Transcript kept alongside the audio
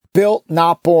Built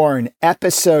Not Born,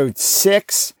 episode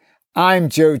 6. I'm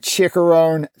Joe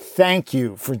Ciccarone. Thank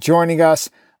you for joining us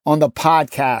on the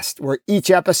podcast, where each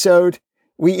episode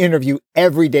we interview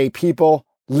everyday people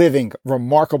living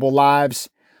remarkable lives.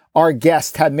 Our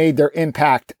guests have made their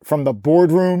impact from the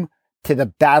boardroom to the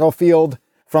battlefield,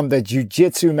 from the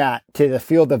jiu-jitsu mat to the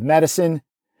field of medicine.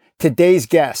 Today's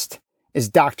guest is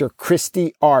Dr.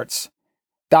 Christy Artz.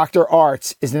 Dr.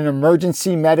 Artz is an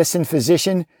emergency medicine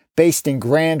physician based in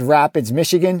Grand Rapids,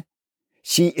 Michigan.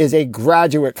 She is a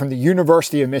graduate from the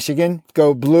University of Michigan,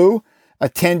 Go Blue,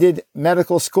 attended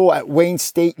medical school at Wayne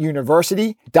State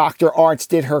University. Dr. Artz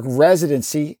did her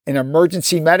residency in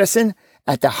emergency medicine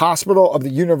at the Hospital of the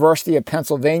University of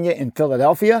Pennsylvania in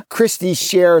Philadelphia. Christy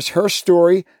shares her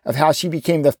story of how she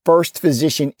became the first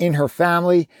physician in her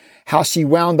family, how she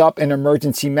wound up in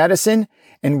emergency medicine,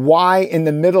 and why, in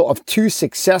the middle of 2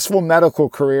 successful medical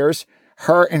careers,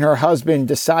 her and her husband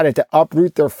decided to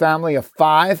uproot their family of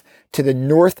 5 to the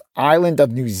North Island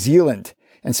of New Zealand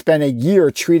and spend a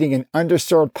year treating an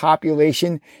underserved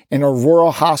population in a rural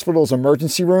hospital's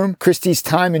emergency room. Christy's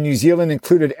time in New Zealand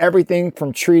included everything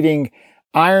from treating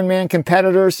Ironman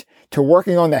competitors to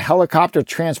working on the helicopter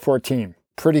transport team.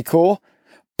 Pretty cool.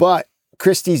 But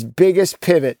Christy's biggest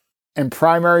pivot and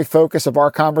primary focus of our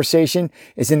conversation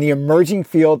is in the emerging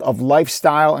field of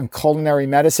lifestyle and culinary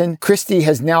medicine. Christy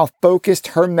has now focused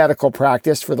her medical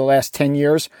practice for the last 10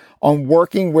 years on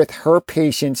working with her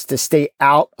patients to stay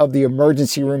out of the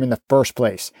emergency room in the first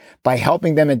place by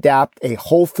helping them adapt a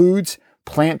whole foods,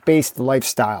 plant-based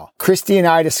lifestyle. Christy and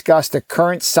I discussed the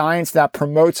current science that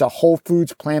promotes a whole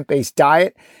foods, plant-based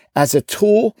diet as a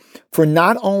tool for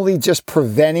not only just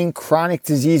preventing chronic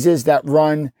diseases that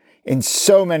run in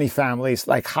so many families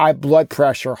like high blood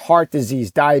pressure, heart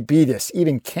disease, diabetes,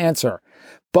 even cancer,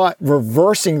 but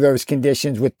reversing those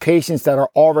conditions with patients that are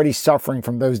already suffering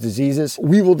from those diseases.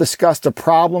 We will discuss the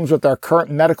problems with our current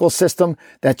medical system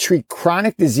that treat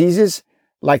chronic diseases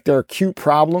like they're acute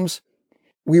problems.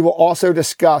 We will also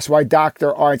discuss why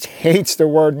Dr. Artz hates the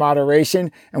word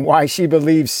moderation and why she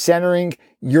believes centering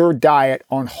your diet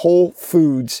on whole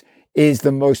foods is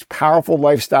the most powerful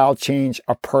lifestyle change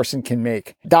a person can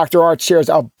make. Dr. Artz shares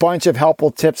a bunch of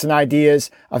helpful tips and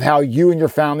ideas of how you and your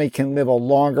family can live a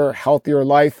longer, healthier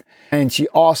life. And she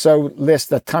also lists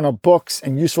a ton of books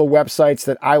and useful websites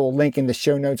that I will link in the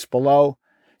show notes below.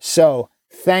 So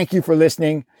thank you for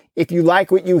listening. If you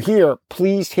like what you hear,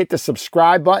 please hit the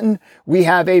subscribe button. We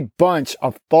have a bunch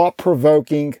of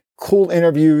thought-provoking, cool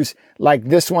interviews like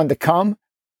this one to come.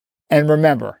 And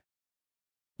remember,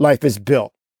 life is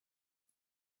built,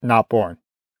 not born.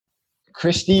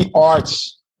 Christy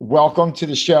Artz, welcome to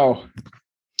the show.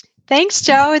 Thanks,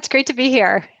 Joe. It's great to be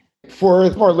here. For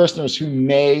our listeners who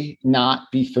may not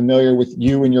be familiar with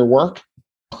you and your work,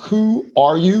 who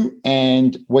are you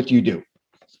and what do you do?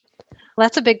 Well,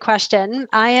 that's a big question.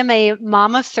 I am a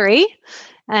mom of 3,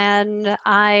 and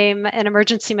I'm an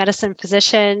emergency medicine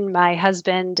physician. My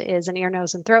husband is an ear,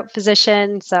 nose, and throat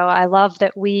physician. So I love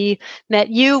that we met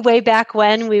you way back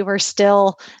when we were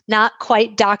still not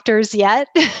quite doctors yet.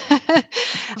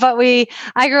 But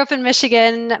I grew up in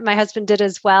Michigan. My husband did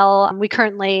as well. We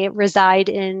currently reside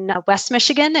in West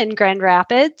Michigan in Grand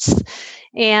Rapids.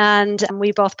 And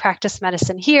we both practice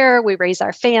medicine here. We raise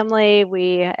our family.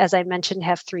 We, as I mentioned,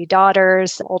 have 3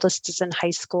 daughters. The oldest is in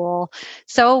high school.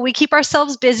 So we keep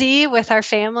ourselves busy with our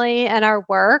family and our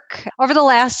work. Over the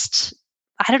last,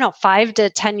 5 to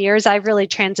 10 years, I've really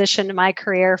transitioned my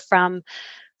career from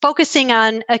focusing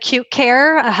on acute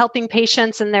care, helping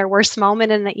patients in their worst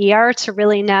moment in the ER, to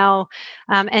really now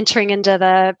entering into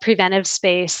the preventive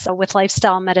space with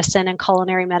lifestyle medicine and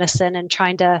culinary medicine, and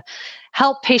trying to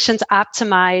help patients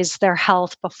optimize their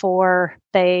health before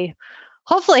they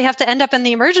hopefully have to end up in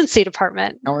the emergency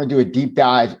department. I want to do a deep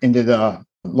dive into the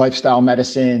lifestyle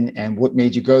medicine and what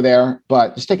made you go there,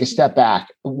 but just take a step back.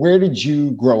 Where did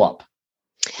you grow up?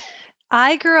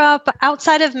 I grew up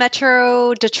outside of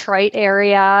Metro Detroit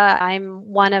area. I'm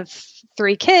one of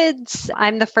 3 kids.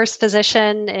 I'm the first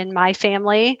physician in my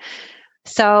family.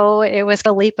 So it was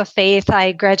a leap of faith.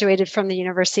 I graduated from the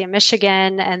University of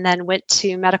Michigan and then went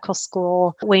to medical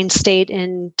school, Wayne State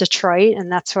in Detroit.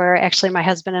 And that's where actually my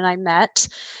husband and I met.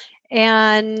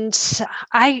 And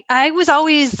I was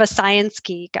always a science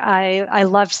geek. I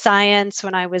loved science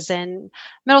when I was in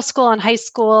middle school and high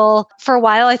school. For a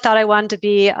while, I thought I wanted to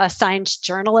be a science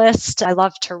journalist. I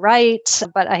love to write,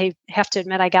 but I have to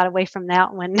admit I got away from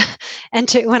that when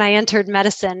I entered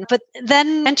medicine. But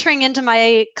then entering into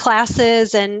my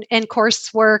classes and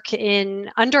coursework in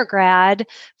undergrad,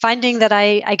 finding that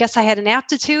I guess I had an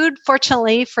aptitude,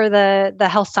 fortunately, for the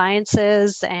health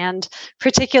sciences and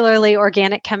particularly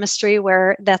organic chemistry chemistry,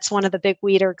 where that's one of the big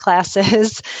weeder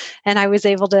classes. And I was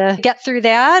able to get through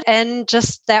that. And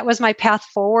just that was my path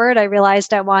forward. I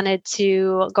realized I wanted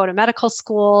to go to medical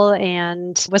school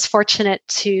and was fortunate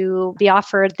to be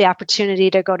offered the opportunity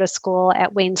to go to school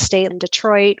at Wayne State in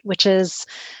Detroit, which is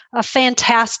a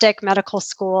fantastic medical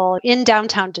school in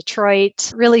downtown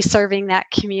Detroit, really serving that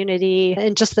community,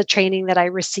 and just the training that I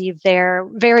received there,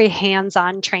 very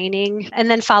hands-on training.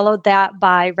 And then followed that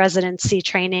by residency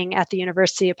training at the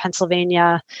University of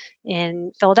Pennsylvania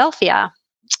in Philadelphia,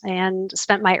 and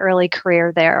spent my early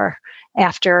career there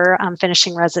after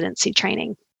finishing residency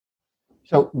training.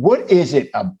 So what is it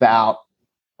about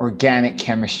organic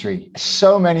chemistry?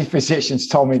 So many physicians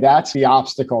told me that's the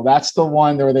obstacle. That's the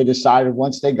one where they decided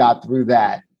once they got through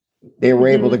that, they were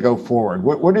able to go forward.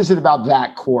 What is it about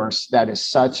that course that is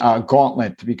such a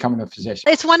gauntlet to becoming a physician?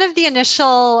 It's one of the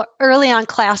initial early on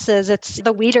classes. It's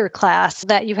the Weeder class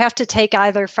that you have to take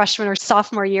either freshman or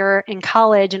sophomore year in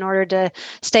college in order to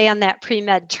stay on that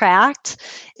pre-med track.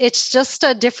 It's just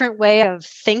a different way of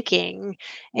thinking.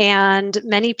 And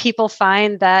many people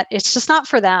find that it's just not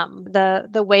for them.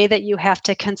 The way that you have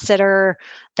to consider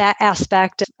that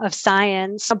aspect of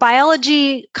science.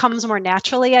 Biology comes more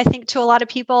naturally, I think, to a lot of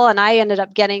people. And I ended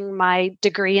up getting my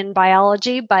degree in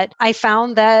biology, but I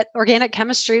found that organic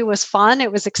chemistry was fun.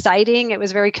 It was exciting. It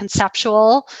was very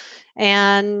conceptual.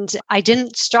 And I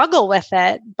didn't struggle with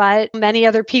it, but many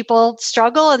other people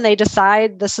struggle and they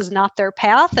decide this is not their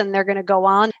path and they're going to go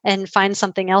on and find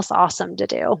something else awesome to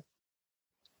do.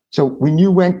 So when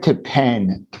you went to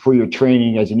Penn for your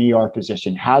training as an ER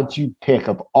physician, how did you pick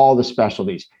up all the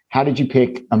specialties? How did you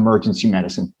pick emergency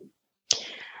medicine?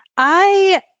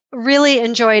 I really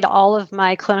enjoyed all of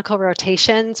my clinical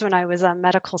rotations when I was a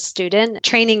medical student.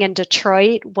 Training in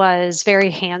Detroit was very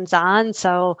hands-on.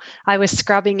 So I was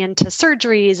scrubbing into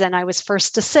surgeries and I was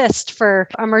first assist for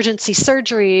emergency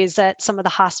surgeries at some of the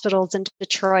hospitals in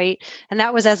Detroit. And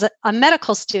that was as a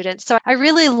medical student. So I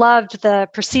really loved the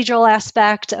procedural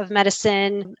aspect of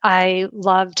medicine. I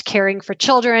loved caring for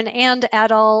children and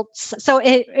adults. So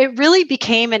it really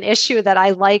became an issue that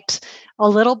I liked a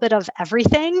little bit of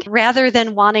everything rather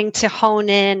than wanting to hone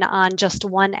in on just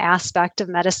one aspect of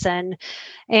medicine.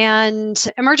 And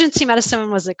emergency medicine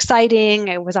was exciting.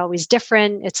 It was always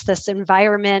different. It's this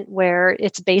environment where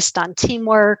it's based on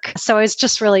teamwork. So I was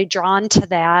just really drawn to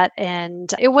that.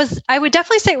 And I would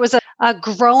definitely say it was a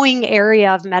growing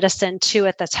area of medicine too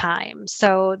at the time.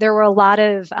 So there were a lot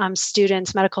of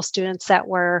medical students that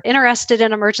were interested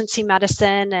in emergency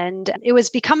medicine, and it was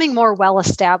becoming more well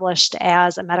established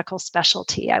as a medical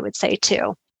specialty, I would say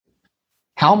too.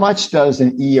 How much does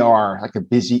an ER, like a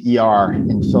busy ER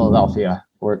in Philadelphia,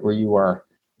 where you were,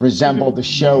 resemble the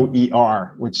show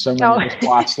ER, which someone of us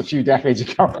watched a few decades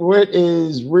ago? What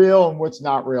is real and what's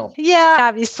not real? Yeah,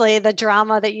 obviously the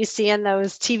drama that you see in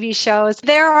those TV shows.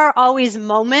 There are always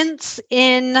moments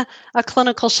in a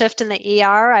clinical shift in the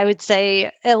ER, I would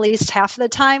say at least half of the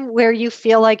time, where you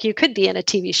feel like you could be in a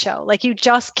TV show. Like you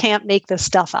just can't make this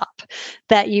stuff up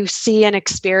that you see and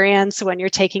experience when you're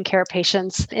taking care of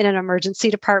patients in an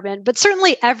emergency department. But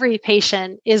certainly every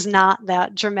patient is not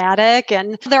that dramatic.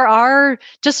 And there are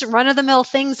just run-of-the-mill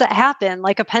things that happen,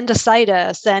 like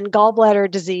appendicitis and gallbladder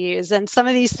disease, and some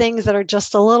of these things that are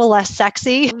just a little less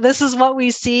sexy. This is what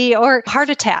we see, or heart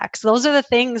attacks. Those are the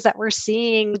things that we're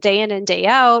seeing day in and day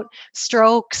out.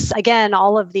 Strokes, again,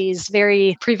 all of these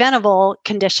very preventable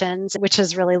conditions, which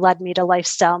has really led me to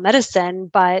lifestyle medicine.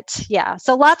 But yeah,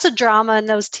 so lots of drama in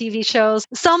those TV shows,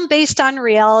 some based on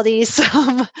reality,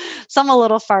 some a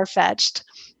little far-fetched.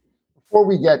 Before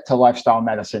we get to lifestyle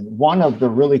medicine, one of the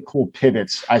really cool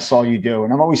pivots I saw you do,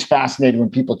 and I'm always fascinated when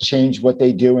people change what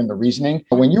they do and the reasoning.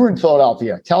 When you were in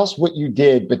Philadelphia, tell us what you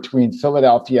did between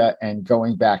Philadelphia and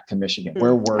going back to Michigan.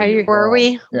 Where were you? Were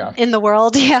we? Yeah. In the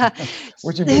world? Yeah.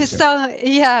 What'd you do? So,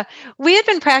 yeah, we had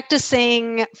been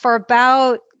practicing for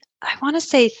about, I want to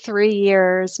say 3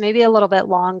 years, maybe a little bit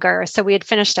longer. So we had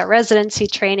finished our residency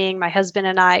training. My husband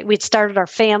and I, we'd started our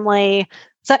family.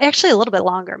 So actually a little bit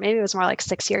longer, maybe it was more like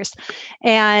 6 years.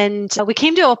 And we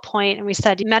came to a point and we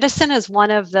said, medicine is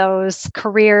one of those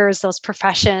careers, those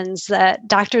professions that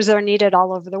doctors are needed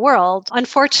all over the world.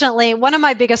 Unfortunately, one of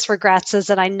my biggest regrets is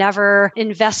that I never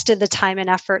invested the time and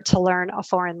effort to learn a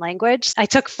foreign language. I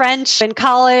took French in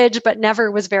college, but never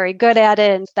was very good at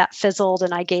it. And that fizzled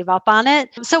and I gave up on it.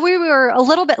 So we were a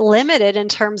little bit limited in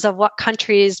terms of what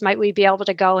countries might we be able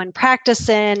to go and practice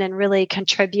in and really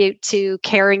contribute to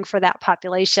caring for that population.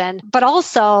 population, but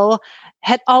also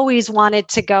had always wanted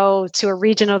to go to a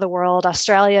region of the world,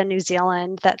 Australia, New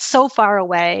Zealand, that's so far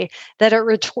away that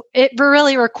it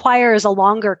really requires a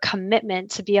longer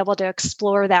commitment to be able to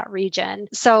explore that region.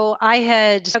 So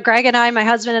Greg and I, my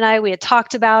husband and I, we had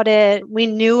talked about it. We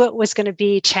knew it was going to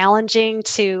be challenging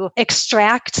to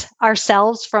extract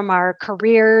ourselves from our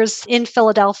careers in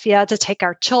Philadelphia to take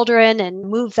our children and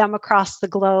move them across the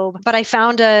globe. But I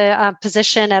found a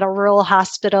position at a rural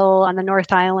hospital on the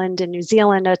North Island in New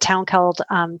Zealand, a town called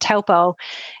Taupo,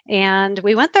 and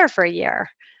we went there for a year.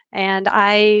 And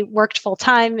I worked full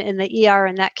time in the ER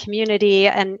in that community.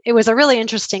 And it was a really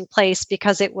interesting place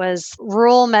because it was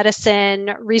rural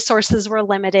medicine, resources were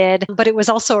limited, but it was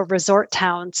also a resort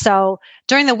town. So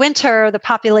during the winter, the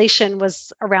population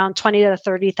was around 20 to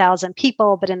 30,000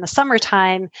 people. But in the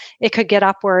summertime, it could get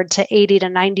upward to 80 to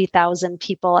 90,000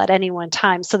 people at any one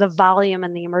time. So the volume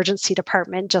in the emergency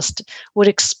department just would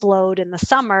explode in the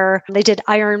summer. They did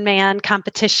Ironman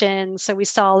competitions. So we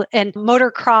saw and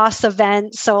motocross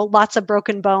events. So lots of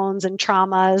broken bones and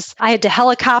traumas. I had to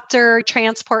helicopter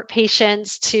transport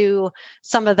patients to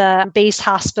some of the base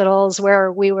hospitals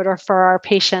where we would refer our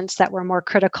patients that were more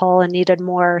critical and needed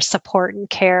more support and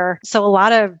care. So a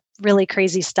lot of really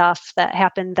crazy stuff that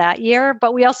happened that year.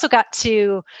 But we also got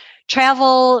to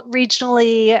travel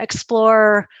regionally,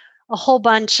 explore a whole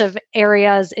bunch of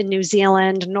areas in New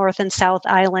Zealand, North and South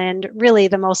Island, really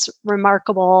the most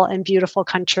remarkable and beautiful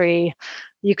country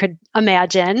you could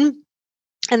imagine.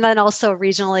 And then also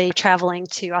regionally traveling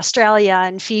to Australia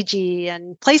and Fiji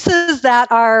and places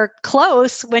that are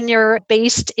close when you're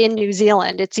based in New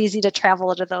Zealand. It's easy to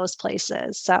travel to those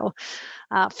places. So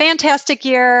fantastic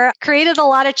year, created a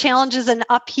lot of challenges and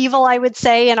upheaval, I would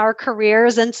say, in our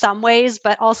careers in some ways,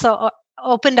 but also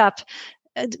opened up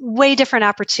way different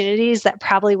opportunities that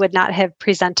probably would not have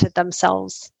presented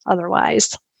themselves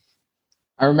otherwise.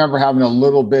 I remember having a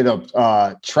little bit of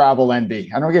travel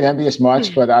envy. I don't get envious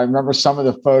much, but I remember some of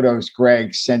the photos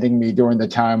Greg sending me during the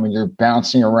time when you're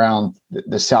bouncing around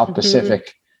the South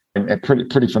Pacific, and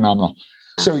pretty phenomenal.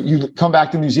 So you come back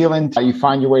to New Zealand, you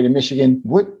find your way to Michigan.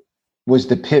 What was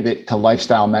the pivot to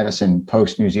lifestyle medicine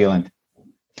post New Zealand?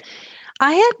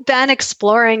 I had been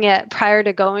exploring it prior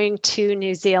to going to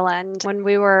New Zealand when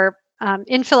we were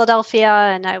in Philadelphia,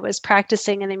 and I was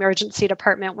practicing in the emergency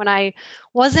department when I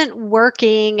wasn't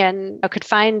working and I could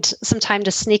find some time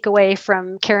to sneak away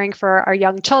from caring for our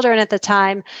young children at the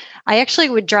time. I actually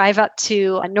would drive up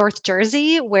to North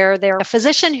Jersey, where there was a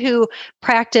physician who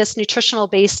practiced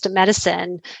nutritional-based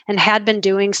medicine and had been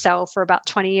doing so for about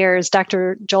 20 years,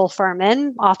 Dr. Joel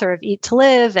Fuhrman, author of Eat to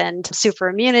Live and Super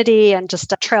Immunity, and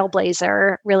just a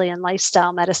trailblazer really in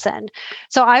lifestyle medicine.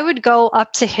 So I would go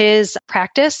up to his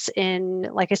practice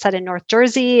like I said, in North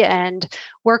Jersey, and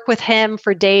work with him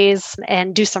for days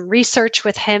and do some research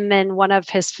with him and one of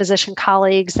his physician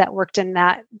colleagues that worked in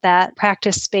that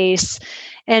practice space.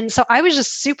 And so I was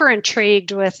just super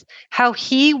intrigued with how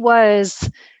he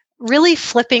was really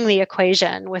flipping the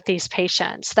equation with these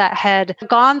patients that had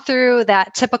gone through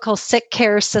that typical sick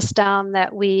care system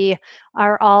that we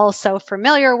are all so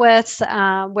familiar with,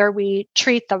 where we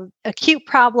treat the acute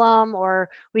problem or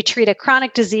we treat a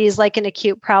chronic disease like an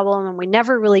acute problem, and we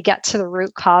never really get to the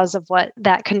root cause of what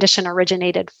that condition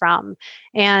originated from.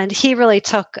 And he really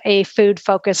took a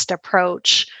food-focused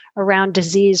approach around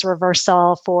disease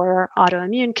reversal for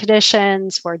autoimmune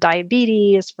conditions, for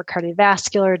diabetes, for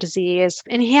cardiovascular disease.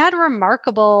 And he had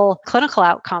remarkable clinical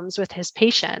outcomes with his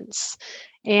patients.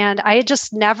 And I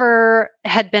just never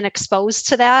had been exposed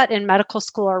to that in medical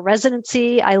school or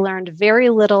residency. I learned very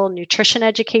little nutrition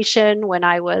education when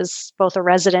I was both a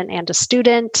resident and a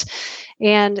student.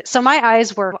 And so my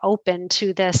eyes were open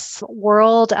to this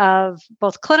world of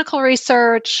both clinical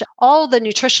research, all the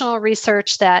nutritional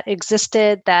research that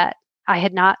existed that I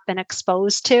had not been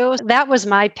exposed to. That was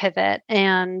my pivot.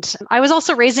 And I was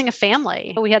also raising a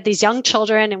family. We had these young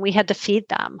children and we had to feed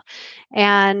them.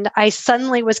 And I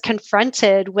suddenly was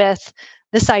confronted with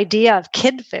this idea of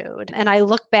kid food. And I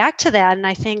look back to that and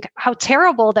I think how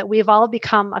terrible that we've all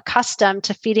become accustomed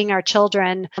to feeding our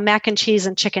children mac and cheese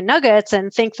and chicken nuggets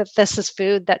and think that this is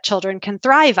food that children can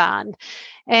thrive on.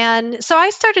 And so I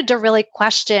started to really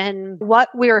question what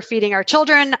we were feeding our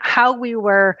children, how we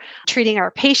were treating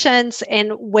our patients,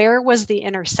 and where was the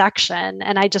intersection.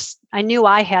 And I knew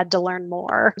I had to learn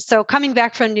more. So coming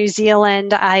back from New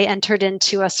Zealand, I entered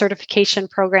into a certification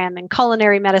program in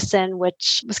culinary medicine,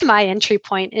 which was my entry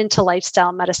point into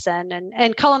lifestyle medicine.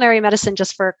 And culinary medicine,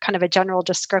 just for kind of a general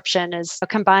description, is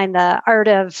combine the art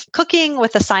of cooking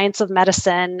with the science of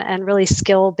medicine and really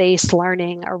skill-based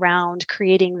learning around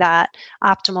creating that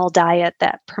optimal optimal diet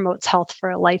that promotes health for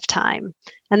a lifetime.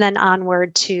 And then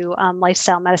onward to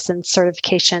lifestyle medicine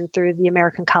certification through the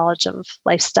American College of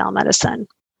Lifestyle Medicine.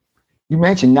 You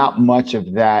mentioned not much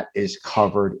of that is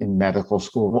covered in medical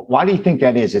school. Why do you think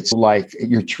that is? It's like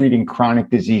you're treating chronic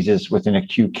diseases with an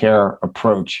acute care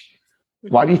approach.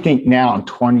 Why do you think now in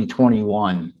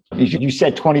 2021, you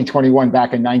said 2021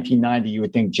 back in 1990, you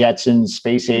would think Jetsons,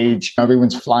 space age,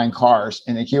 everyone's flying cars.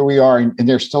 And here we are, and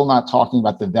they're still not talking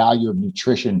about the value of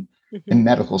nutrition in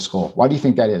medical school. Why do you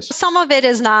think that is? Some of it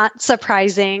is not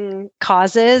surprising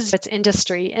causes. It's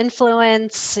industry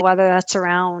influence, whether that's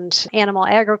around animal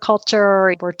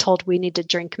agriculture. We're told we need to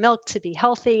drink milk to be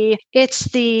healthy. It's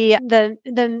the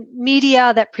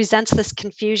media that presents this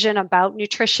confusion about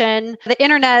nutrition. The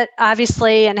internet,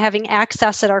 obviously, and having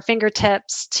access at our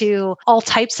fingertips to all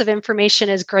types of information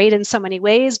is great in so many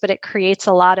ways, but it creates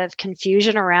a lot of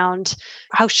confusion around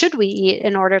how should we eat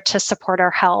in order to support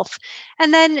our health.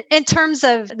 And then in terms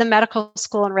of the medical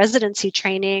school and residency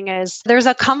training, there's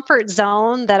a comfort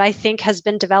zone that I think has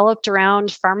been developed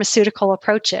around pharmaceutical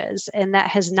approaches, and that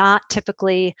has not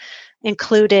typically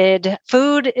included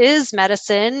food is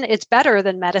medicine. It's better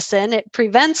than medicine. It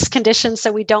prevents conditions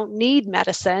so we don't need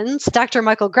medicines. Dr.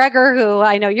 Michael Greger, who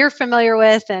I know you're familiar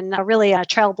with and really a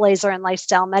trailblazer in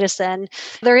lifestyle medicine,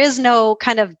 there is no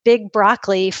kind of big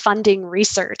broccoli funding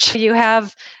research. You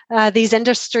have these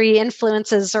industry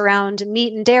influences around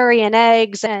meat and dairy and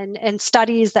eggs and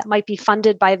studies that might be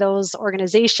funded by those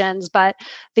organizations, but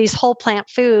these whole plant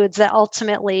foods that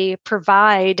ultimately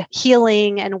provide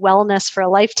healing and wellness for a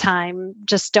lifetime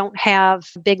just don't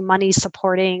have big money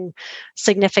supporting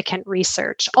significant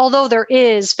research. Although there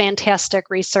is fantastic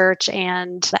research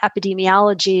and the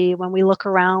epidemiology, when we look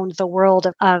around the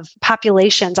world of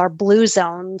populations, our blue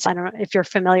zones, I don't know if you're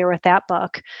familiar with that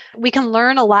book, we can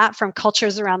learn a lot from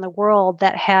cultures around the world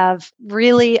that have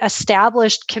really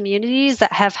established communities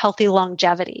that have healthy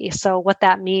longevity. So what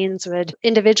that means would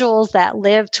individuals that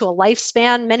live to a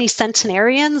lifespan, many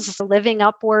centenarians living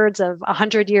upwards of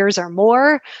 100 years or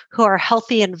more, who are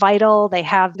healthy and vital. They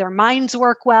have their minds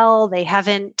work well. They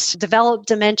haven't developed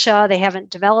dementia. They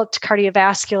haven't developed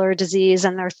cardiovascular disease,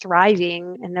 and they're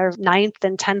thriving in their 9th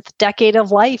and 10th decade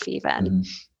of life even. Mm-hmm.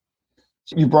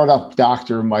 You brought up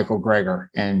Dr. Michael Greger,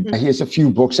 and he has a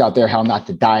few books out there, How Not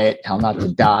to Diet, How Not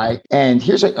to Die. And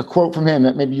here's a quote from him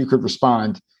that maybe you could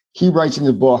respond. He writes in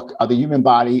the book, the human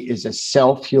body is a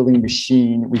self-healing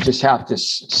machine. We just have to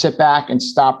sit back and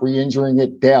stop re-injuring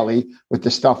it daily with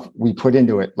the stuff we put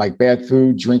into it, like bad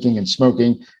food, drinking, and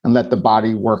smoking, and let the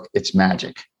body work its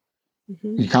magic.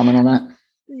 You comment on that?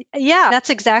 Yeah, that's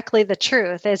exactly the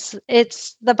truth.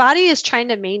 It's the body is trying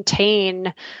to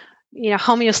maintain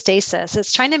homeostasis.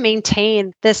 It's trying to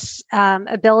maintain this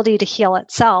ability to heal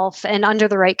itself. And under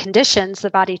the right conditions, the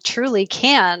body truly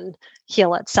can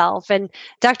heal itself. And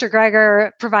Dr.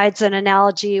 Greger provides an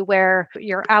analogy where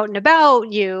you're out and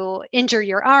about, you injure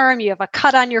your arm, you have a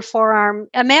cut on your forearm.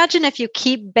 Imagine if you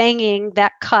keep banging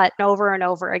that cut over and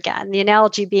over again. The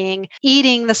analogy being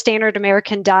eating the standard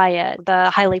American diet, the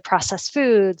highly processed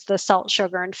foods, the salt,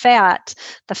 sugar, and fat,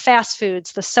 the fast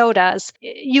foods, the sodas.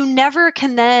 You never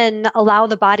can then allow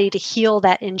the body to heal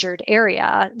that injured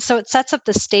area. So it sets up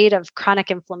the state of chronic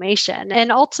inflammation.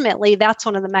 And ultimately, that's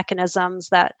one of the mechanisms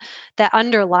that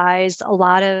underlies a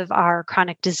lot of our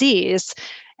chronic disease.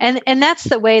 And that's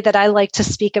the way that I like to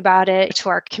speak about it to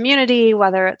our community,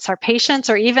 whether it's our patients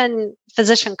or even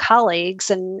physician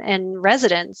colleagues and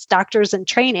residents, doctors in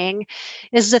training,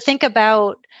 is to think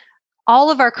about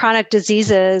all of our chronic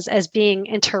diseases as being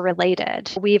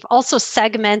interrelated. We've also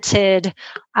segmented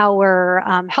our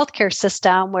healthcare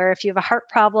system where if you have a heart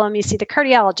problem, you see the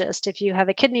cardiologist. If you have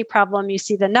a kidney problem, you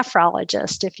see the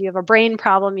nephrologist. If you have a brain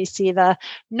problem, you see the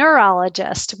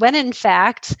neurologist. When in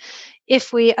fact,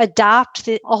 if we adopt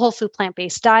a whole food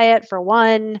plant-based diet, for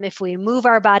one, if we move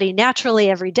our body naturally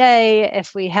every day,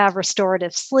 if we have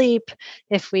restorative sleep,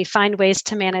 if we find ways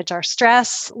to manage our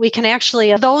stress, we can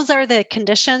actually, those are the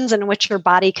conditions in which your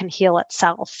body can heal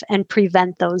itself and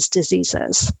prevent those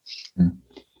diseases.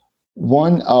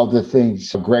 One of the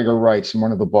things Greger writes in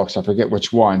one of the books, I forget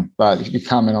which one, but you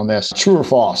comment on this, true or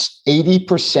false,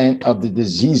 80% of the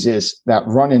diseases that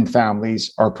run in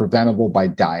families are preventable by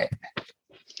diet.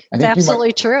 It's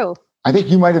absolutely true. I think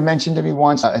you might have mentioned to me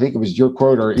once, I think it was your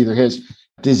quote or either his,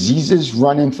 diseases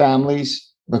run in families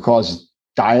because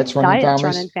diets run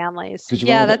in families.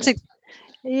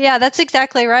 That's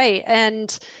exactly right.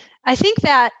 And I think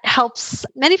that helps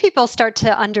many people start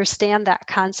to understand that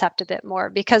concept a bit more,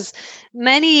 because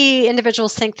many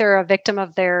individuals think they're a victim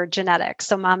of their genetics.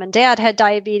 So mom and dad had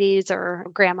diabetes, or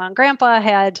grandma and grandpa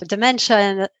had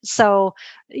dementia. So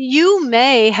you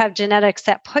may have genetics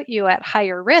that put you at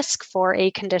higher risk for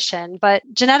a condition, but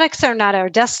genetics are not our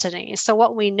destiny. So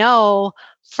what we know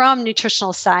from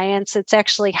nutritional science, it's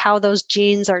actually how those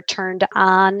genes are turned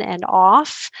on and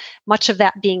off, much of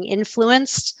that being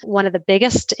influenced. One of the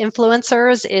biggest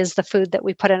influencers is the food that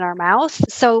we put in our mouth.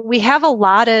 So we have a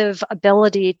lot of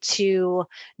ability to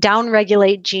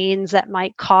downregulate genes that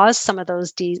might cause some of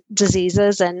those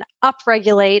diseases and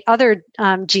upregulate other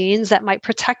genes that might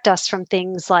protect us from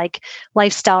things like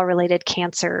lifestyle-related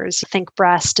cancers. Think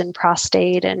breast and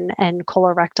prostate and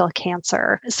colorectal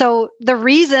cancer. So the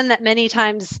reason that many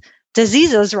times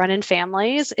diseases run in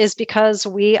families is because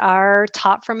we are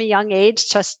taught from a young age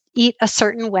to eat a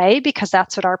certain way because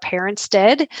that's what our parents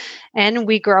did. And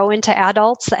we grow into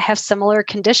adults that have similar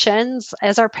conditions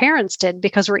as our parents did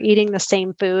because we're eating the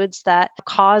same foods that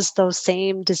cause those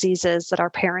same diseases that our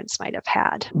parents might have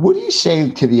had. What do you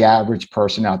say to the average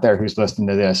person out there who's listening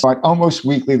to this? Like almost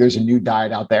weekly, there's a new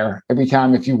diet out there. Every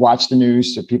time, if you watch the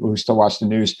news, so people who still watch the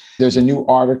news, there's a new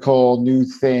article, new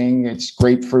thing. It's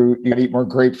grapefruit. You got to eat more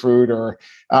grapefruit, or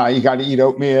you got to eat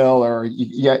oatmeal, or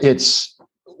it's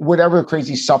whatever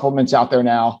crazy supplements out there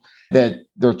now that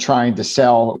they're trying to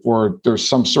sell, or there's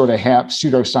some sort of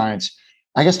pseudoscience.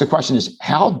 I guess the question is,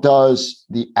 how does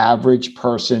the average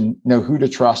person know who to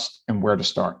trust and where to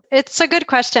start? It's a good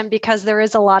question because there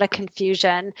is a lot of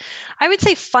confusion. I would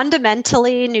say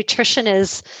fundamentally, nutrition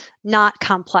is not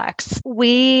complex.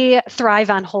 We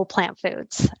thrive on whole plant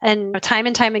foods. And time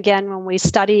again, when we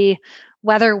study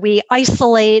whether we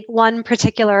isolate one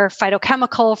particular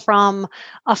phytochemical from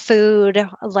a food,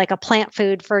 like a plant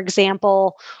food, for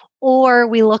example, or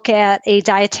we look at a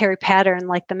dietary pattern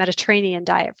like the Mediterranean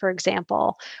diet, for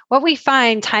example, what we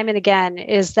find time and again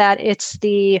is that it's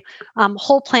the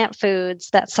whole plant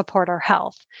foods that support our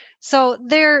health. So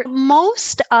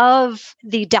most of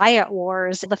the diet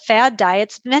wars, the fad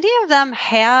diets, many of them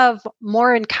have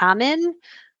more in common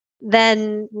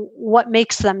than what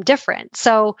makes them different.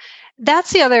 So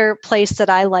that's the other place that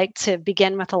I like to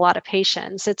begin with a lot of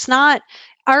patients. It's not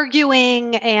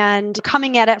arguing and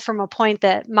coming at it from a point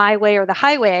that my way or the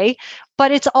highway,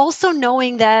 but it's also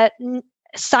knowing that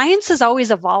science is always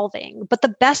evolving, but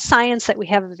the best science that we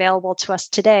have available to us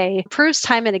today proves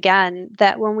time and again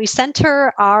that when we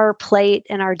center our plate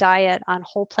and our diet on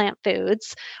whole plant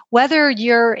foods, whether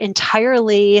you're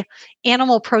entirely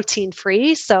animal protein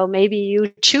free, so maybe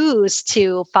you choose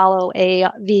to follow a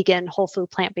vegan, whole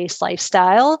food, plant-based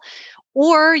lifestyle,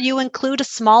 or you include a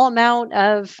small amount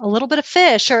of a little bit of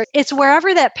fish, or it's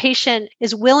wherever that patient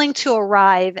is willing to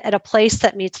arrive at a place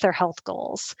that meets their health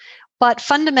goals. But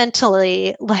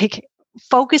fundamentally, like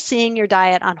focusing your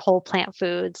diet on whole plant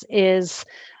foods is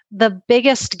the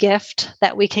biggest gift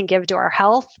that we can give to our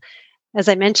health. As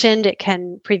I mentioned, it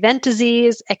can prevent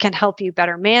disease. It can help you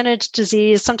better manage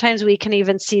disease. Sometimes we can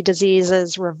even see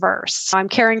diseases reverse. So I'm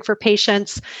caring for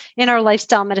patients in our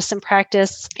lifestyle medicine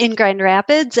practice in Grand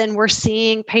Rapids, and we're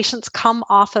seeing patients come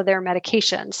off of their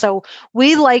medication. So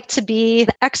we like to be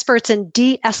the experts in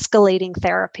de-escalating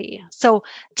therapy. So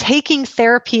taking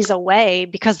therapies away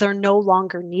because they're no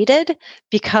longer needed,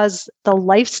 because the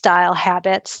lifestyle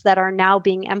habits that are now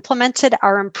being implemented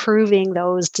are improving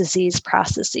those disease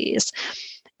processes.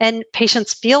 And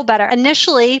patients feel better.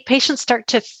 Initially, patients start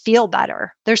to feel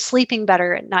better. They're sleeping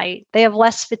better at night. They have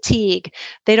less fatigue.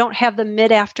 They don't have the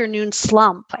mid-afternoon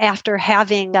slump after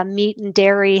having a meat and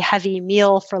dairy heavy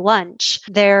meal for lunch.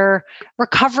 They're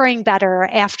recovering better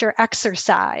after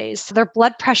exercise. Their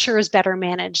blood pressure is better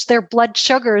managed. Their blood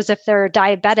sugars, if they're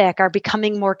diabetic, are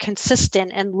becoming more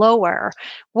consistent and lower.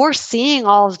 We're seeing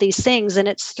all of these things, and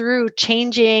it's through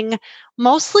changing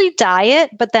mostly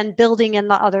diet, but then building in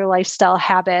the other lifestyle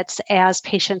habits as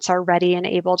patients are ready and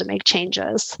able to make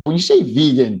changes. When you say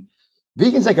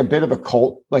vegan's like a bit of a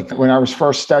cult. Like when I was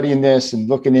first studying this and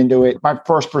looking into it, my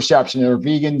first perception are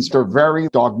vegans, they're very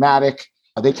dogmatic.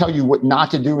 They tell you what not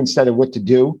to do instead of what to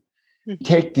do. Mm-hmm.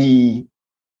 Take the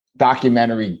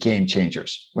documentary Game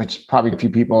Changers, which probably a few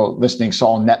people listening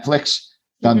saw on Netflix,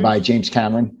 done by James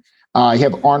Cameron. You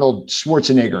have Arnold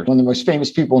Schwarzenegger, one of the most famous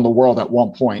people in the world at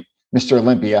one point. Mr.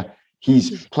 Olympia,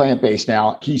 he's plant-based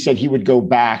now. He said he would go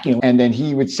back and then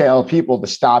he would tell people to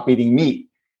stop eating meat.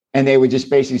 And they would just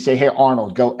basically say, hey,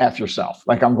 Arnold, go F yourself.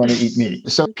 Like, I'm going to eat meat.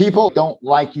 So people don't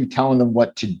like you telling them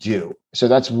what to do. So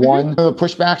that's one of the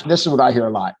pushbacks. This is what I hear a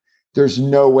lot. There's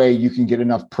no way you can get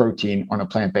enough protein on a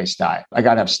plant-based diet. I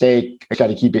got to have steak. I got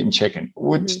to keep eating chicken.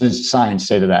 What's the science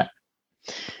say to that?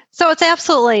 So it's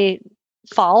absolutely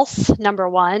false, number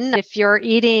one. If you're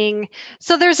eating,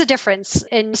 so there's a difference.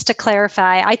 And just to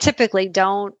clarify, I typically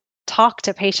don't talk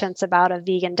to patients about a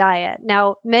vegan diet.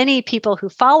 Now, many people who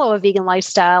follow a vegan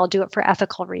lifestyle do it for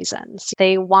ethical reasons.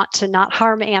 They want to not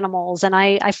harm animals, and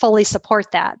I fully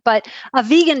support that. But a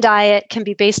vegan diet can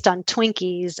be based on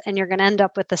Twinkies, and you're going to end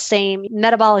up with the same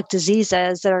metabolic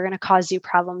diseases that are going to cause you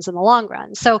problems in the long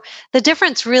run. So the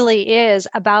difference really is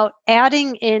about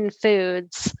adding in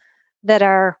foods that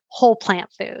are whole plant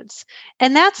foods.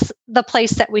 And that's the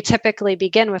place that we typically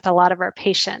begin with a lot of our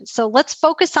patients. So let's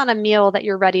focus on a meal that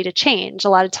you're ready to change. A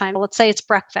lot of time, let's say it's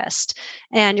breakfast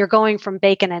and you're going from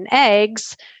bacon and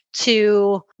eggs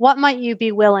to what might you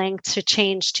be willing to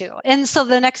change to? And so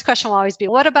the next question will always be,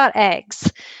 what about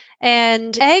eggs?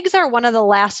 And eggs are one of the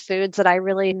last foods that I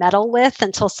really meddle with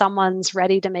until someone's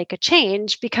ready to make a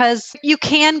change, because you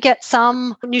can get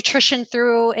some nutrition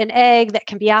through an egg that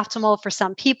can be optimal for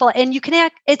some people. And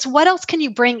it's what else can you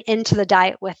bring into the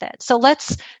diet with it? So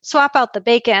let's swap out the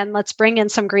bacon. Let's bring in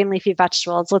some green leafy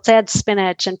vegetables. Let's add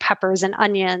spinach and peppers and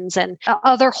onions and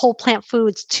other whole plant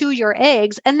foods to your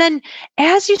eggs. And then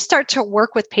as you start to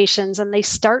work with patients and they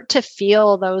start to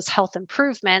feel those health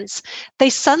improvements, they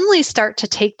suddenly start to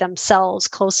take themselves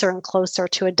closer and closer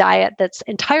to a diet that's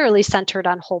entirely centered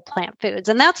on whole plant foods.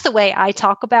 And that's the way I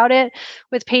talk about it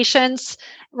with patients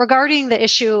regarding the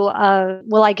issue of,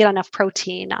 will I get enough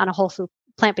protein on a whole food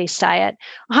plant-based diet?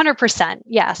 100%,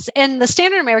 yes. And the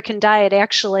standard American diet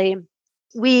actually,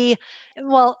 a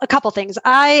couple things.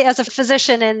 I, as a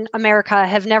physician in America,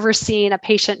 have never seen a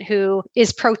patient who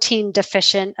is protein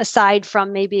deficient, aside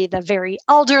from maybe the very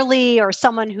elderly or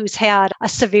someone who's had a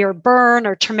severe burn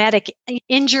or traumatic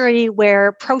injury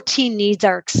where protein needs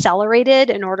are accelerated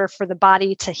in order for the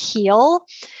body to heal.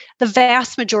 The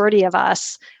vast majority of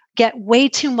us get way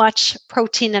too much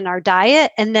protein in our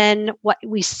diet. And then what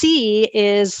we see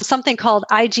is something called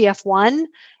IGF-1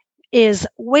 is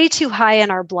way too high in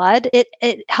our blood.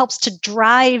 It helps to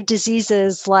drive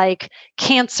diseases like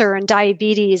cancer and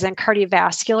diabetes and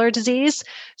cardiovascular disease.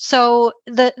 So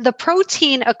the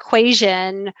protein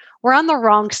equation, we're on the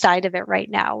wrong side of it right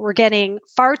now. We're getting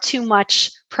far too much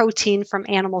protein from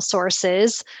animal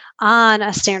sources on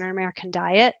a standard American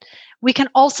diet. We can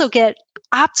also get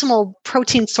optimal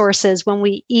protein sources when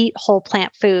we eat whole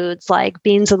plant foods like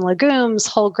beans and legumes,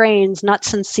 whole grains,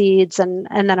 nuts and seeds, and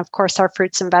then, of course, our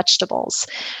fruits and vegetables.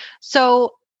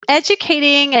 So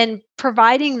educating and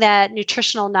providing that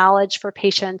nutritional knowledge for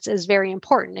patients is very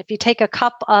important. If you take a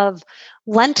cup of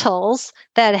lentils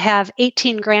that have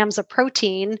 18 grams of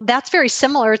protein, that's very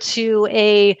similar to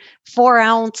a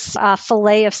 4-ounce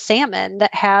fillet of salmon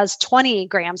that has 20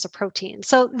 grams of protein.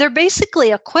 So they're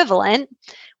basically equivalent.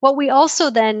 What we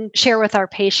also then share with our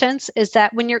patients is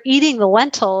that when you're eating the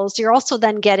lentils, you're also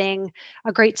then getting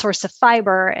a great source of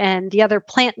fiber and the other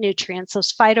plant nutrients,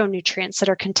 those phytonutrients that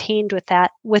are contained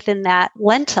within that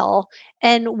lentil.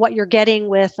 And what you're getting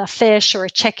with a fish or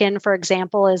a chicken, for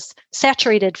example, is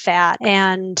saturated fat,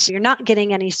 and you're not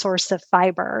getting any source of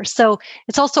fiber. So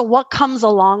it's also what comes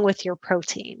along with your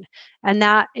protein. And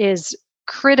that is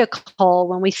critical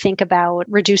when we think about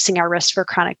reducing our risk for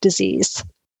chronic disease.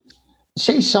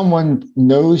 Say someone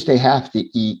knows they have to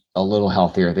eat a little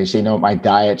healthier. They say, no, my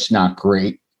diet's not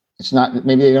great. It's not,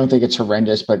 maybe they don't think it's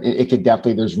horrendous, but it could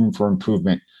definitely, there's room for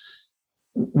improvement.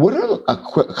 What are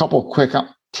a couple quick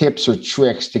tips or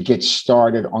tricks to get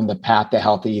started on the path to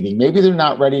healthy eating? Maybe they're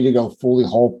not ready to go fully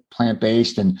whole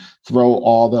plant-based and throw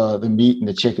all the meat and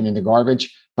the chicken in the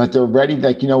garbage, but they're ready,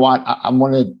 like, you know what, I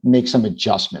want to make some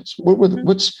adjustments.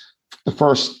 What's the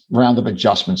first round of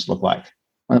adjustments look like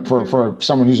for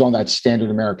someone who's on that standard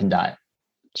American diet?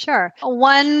 Sure.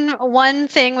 One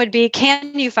thing would be,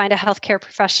 can you find a healthcare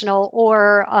professional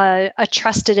or a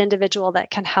trusted individual that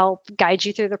can help guide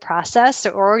you through the process,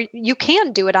 or you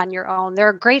can do it on your own. There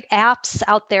are great apps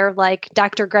out there like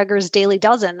Dr. Greger's Daily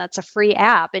Dozen. That's a free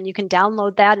app, and you can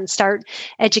download that and start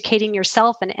educating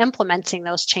yourself and implementing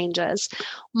those changes.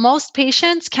 Most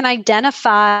patients can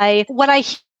identify what I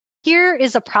hear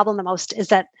is a problem the most is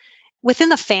that within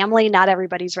the family, not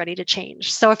everybody's ready to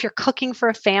change. So if you're cooking for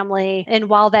a family, and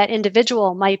while that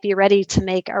individual might be ready to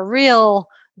make a real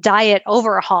diet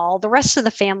overhaul, the rest of the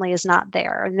family is not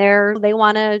there. And they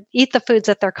want to eat the foods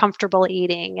that they're comfortable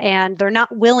eating. And they're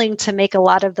not willing to make a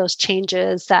lot of those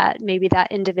changes that maybe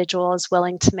that individual is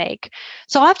willing to make.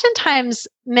 So oftentimes,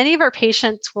 many of our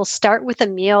patients will start with a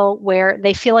meal where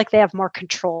they feel like they have more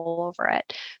control over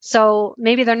it. So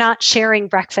maybe they're not sharing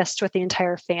breakfast with the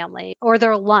entire family or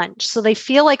their lunch. So they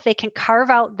feel like they can carve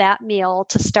out that meal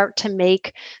to start to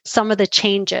make some of the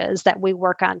changes that we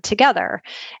work on together.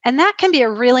 And that can be a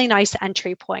really really nice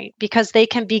entry point because they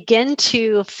can begin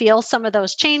to feel some of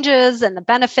those changes and the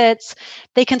benefits.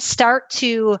 They can start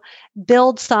to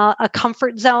build a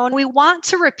comfort zone. We want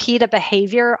to repeat a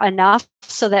behavior enough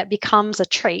so that it becomes a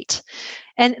trait.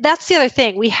 And that's the other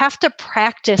thing. We have to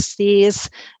practice these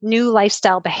new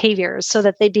lifestyle behaviors so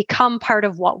that they become part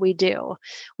of what we do.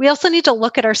 We also need to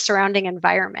look at our surrounding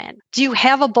environment. Do you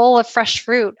have a bowl of fresh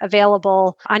fruit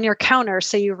available on your counter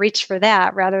so you reach for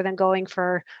that rather than going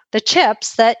for the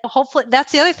chips? That hopefully,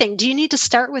 that's the other thing. Do you need to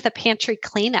start with a pantry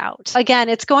clean out? Again,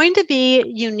 it's going to be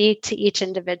unique to each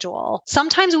individual.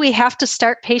 Sometimes we have to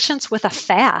start patients with a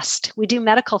fast. We do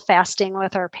medical fasting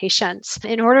with our patients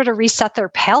in order to reset their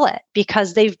palate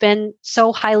because they've been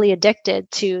so highly addicted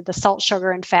to the salt,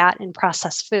 sugar, and fat in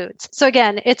processed foods. So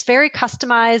again, it's very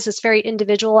customized, it's very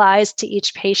individualized to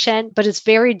each patient, but it's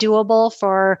very doable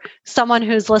for someone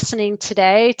who's listening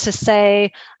today to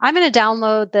say, I'm going to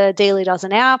download the Daily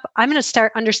Dozen app. I'm going to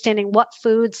start understanding what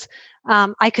foods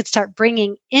I could start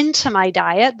bringing into my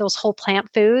diet, those whole plant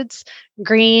foods,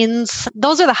 greens.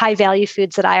 Those are the high value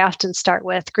foods that I often start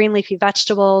with. Green leafy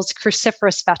vegetables,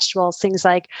 cruciferous vegetables, things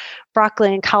like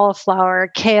broccoli and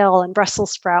cauliflower, kale and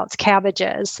Brussels sprouts,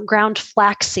 cabbages, ground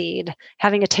flaxseed,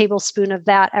 having a tablespoon of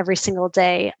that every single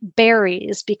day,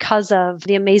 berries, because of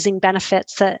the amazing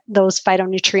benefits that those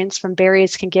phytonutrients from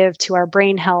berries can give to our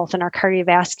brain health and our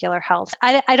cardiovascular health.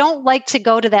 I don't like to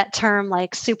go to that term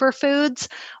like superfoods,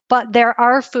 but there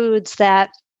are foods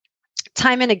that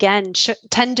time and again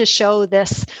tend to show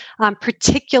this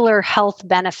particular health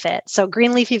benefit. So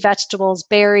green leafy vegetables,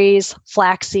 berries,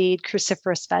 flaxseed,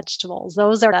 cruciferous vegetables,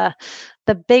 those are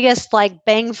the biggest like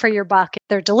bang for your buck.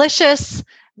 They're delicious.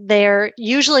 They're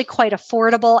usually quite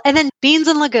affordable. And then beans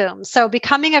and legumes. So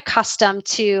becoming accustomed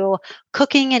to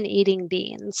cooking and eating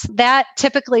beans. That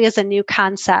typically is a new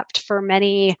concept for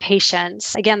many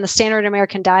patients. Again, the standard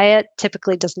American diet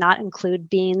typically does not include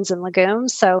beans and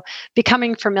legumes. So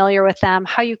becoming familiar with them,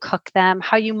 how you cook them,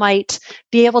 how you might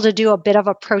be able to do a bit of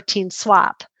a protein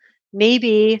swap.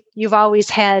 Maybe you've always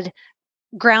had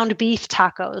ground beef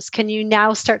tacos. Can you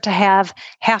now start to have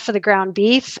half of the ground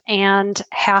beef and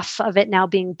half of it now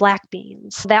being black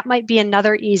beans? That might be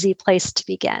another easy place to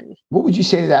begin. What would you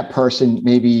say to that person?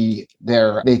 Maybe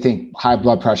they think high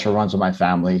blood pressure runs in my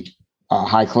family,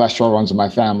 high cholesterol runs in my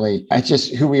family. It's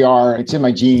just who we are. It's in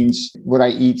my genes. What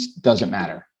I eat doesn't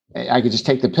matter. I could just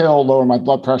take the pill, lower my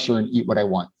blood pressure, and eat what I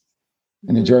want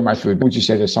and enjoy my food. What would you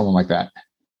say to someone like that?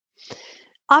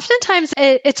 Oftentimes,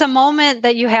 it's a moment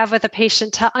that you have with a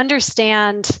patient to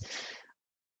understand.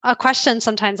 A question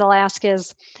sometimes I'll ask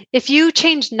is, if you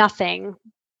change nothing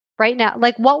right now,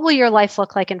 like what will your life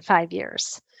look like in 5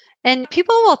 years? And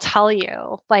people will tell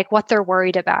you like what they're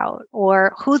worried about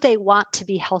or who they want to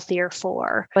be healthier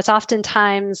for. It's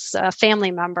oftentimes a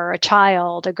family member, a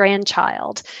child, a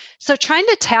grandchild. So trying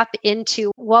to tap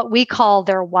into what we call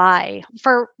their why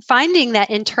for finding that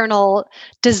internal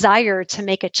desire to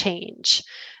make a change.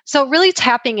 So really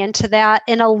tapping into that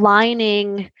and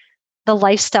aligning the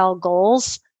lifestyle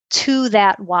goals to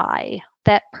that why,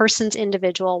 that person's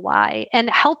individual why, and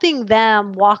helping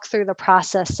them walk through the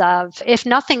process of, if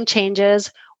nothing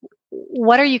changes,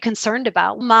 what are you concerned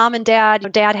about? Mom and dad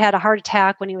had a heart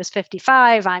attack when he was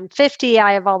 55. I'm 50.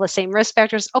 I have all the same risk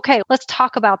factors. Okay, let's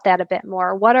talk about that a bit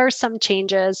more. What are some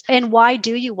changes and why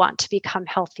do you want to become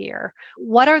healthier?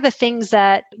 What are the things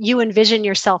that you envision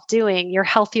yourself doing, your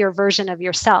healthier version of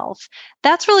yourself?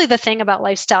 That's really the thing about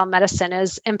lifestyle medicine,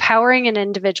 is empowering an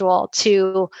individual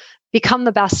to become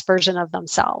the best version of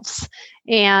themselves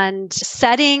and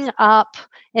setting up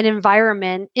an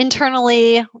environment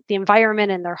internally, the environment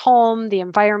in their home, the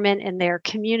environment in their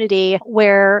community,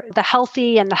 where the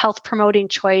healthy and the health promoting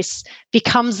choice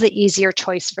becomes the easier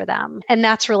choice for them. And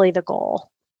that's really the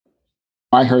goal.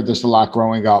 I heard this a lot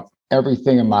growing up,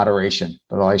 everything in moderation,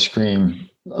 little ice cream,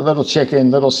 a little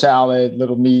chicken, little salad,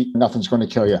 little meat, nothing's going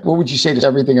to kill you. What would you say to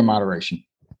everything in moderation?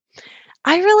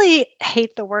 I really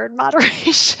hate the word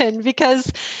moderation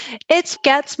because it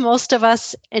gets most of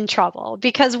us in trouble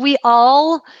because we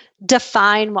all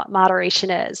define what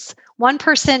moderation is. One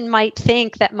person might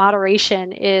think that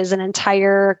moderation is an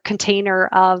entire container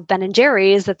of Ben &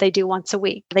 Jerry's that they do once a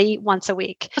week. They eat once a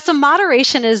week. So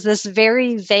moderation is this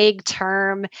very vague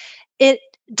term. It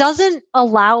doesn't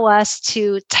allow us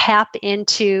to tap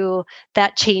into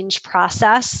that change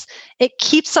process. It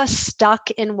keeps us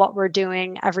stuck in what we're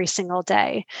doing every single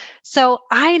day. So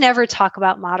I never talk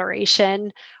about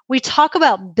moderation. We talk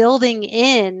about building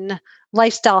in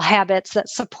lifestyle habits that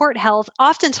support health,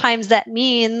 oftentimes that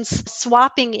means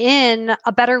swapping in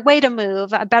a better way to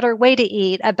move, a better way to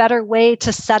eat, a better way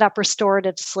to set up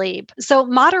restorative sleep. So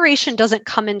moderation doesn't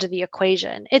come into the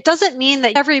equation. It doesn't mean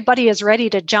that everybody is ready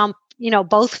to jump,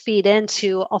 both feet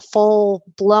into a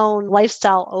full-blown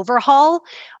lifestyle overhaul.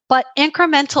 But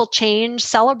incremental change,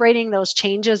 celebrating those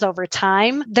changes over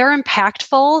time, they're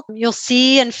impactful. You'll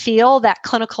see and feel that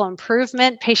clinical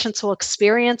improvement. Patients will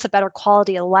experience a better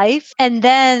quality of life. And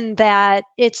then that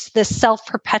it's this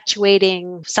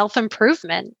self-perpetuating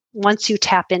self-improvement once you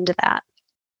tap into that.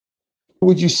 What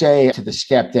would you say to the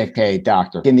skeptic, hey,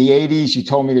 doctor, in the 80s, you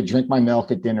told me to drink my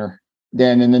milk at dinner.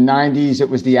 Then in the 90s, it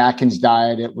was the Atkins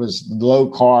diet. It was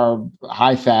low carb,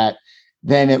 high fat.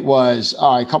 Then it was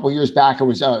a couple of years back, it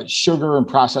was sugar and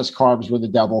processed carbs were the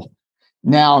devil.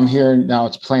 Now I'm hearing now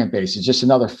it's plant-based. Is just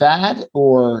another fad,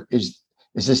 or is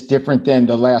this different than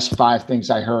the last 5 things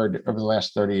I heard over the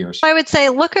last 30 years? I would say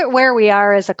look at where we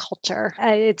are as a culture.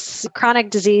 It's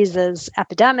chronic disease is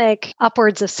epidemic.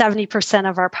 Upwards of 70%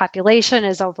 of our population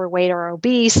is overweight or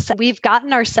obese. We've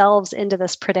gotten ourselves into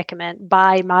this predicament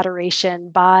by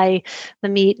moderation, by the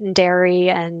meat and dairy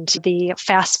and the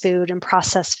fast food and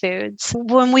processed foods.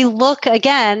 When we look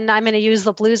again, I'm going to use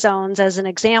the blue zones as an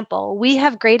example. We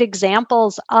have great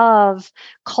examples of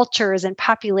cultures and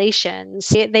populations.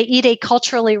 They eat a culturally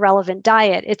relevant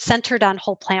diet. It's centered on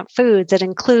whole plant foods. It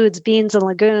includes beans and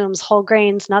legumes, whole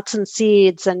grains, nuts and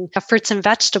seeds, and fruits and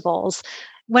vegetables.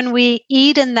 When we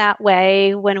eat in that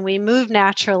way, when we move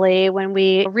naturally, when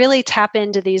we really tap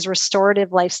into these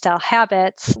restorative lifestyle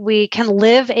habits, we can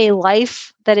live a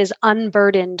life that is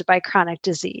unburdened by chronic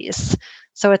disease.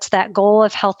 So it's that goal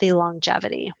of healthy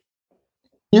longevity.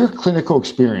 Your clinical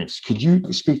experience, could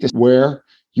you speak to where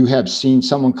you have seen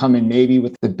someone come in maybe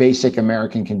with the basic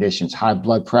American conditions, high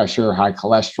blood pressure, high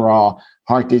cholesterol,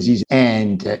 heart disease,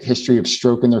 and a history of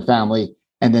stroke in their family,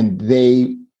 and then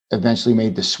they eventually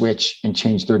made the switch and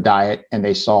changed their diet, and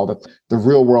they saw the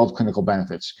real world clinical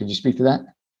benefits. Could you speak to that?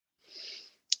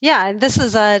 Yeah, this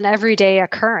is an everyday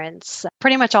occurrence.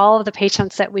 Pretty much all of the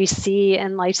patients that we see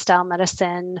in lifestyle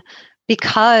medicine,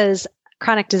 because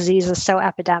chronic disease is so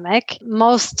epidemic,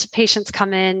 most patients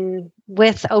come in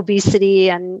with obesity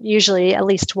and usually at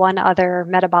least one other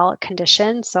metabolic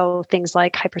condition. So things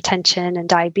like hypertension and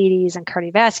diabetes and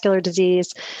cardiovascular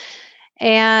disease.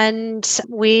 And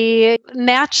we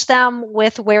match them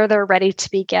with where they're ready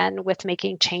to begin with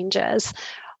making changes.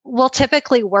 We'll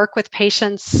typically work with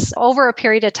patients over a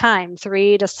period of time,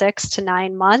 3 to 6 to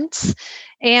 9 months.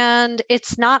 And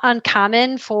it's not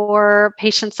uncommon for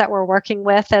patients that we're working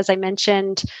with, as I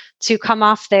mentioned, to come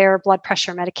off their blood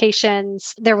pressure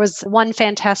medications. There was one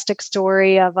fantastic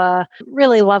story of a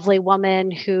really lovely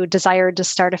woman who desired to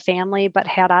start a family but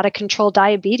had out of control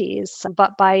diabetes.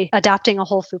 But by adopting a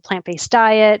whole food plant-based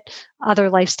diet, other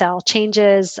lifestyle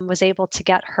changes, was able to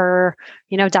get her,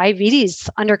 diabetes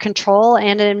under control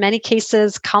and in many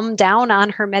cases come down on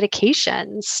her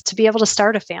medications to be able to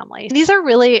start a family. These are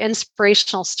really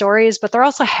inspirational stories, but they're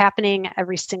also happening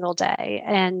every single day.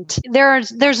 And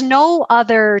there's no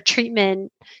other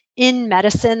treatment in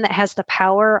medicine that has the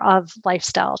power of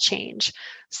lifestyle change.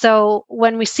 So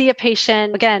when we see a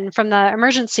patient, again, from the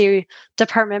emergency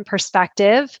department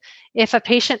perspective, if a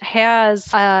patient has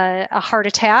a heart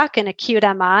attack, an acute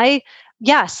MI,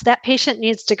 yes, that patient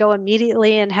needs to go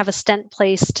immediately and have a stent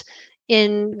placed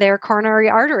in their coronary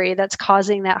artery that's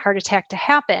causing that heart attack to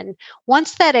happen.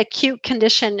 Once that acute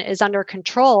condition is under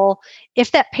control,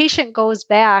 if that patient goes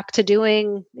back to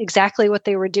doing exactly what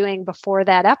they were doing before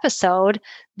that episode,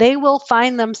 they will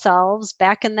find themselves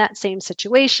back in that same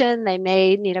situation. They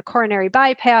may need a coronary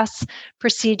bypass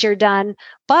procedure done,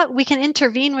 but we can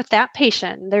intervene with that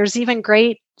patient. There's even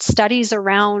great studies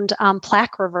around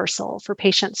plaque reversal for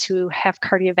patients who have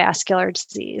cardiovascular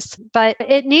disease. But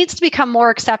it needs to become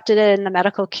more accepted in the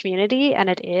medical community, and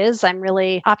it is. I'm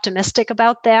really optimistic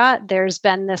about that. There's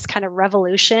been this kind of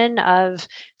revolution of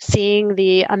seeing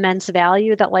the immense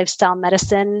value that lifestyle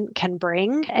medicine can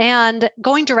bring and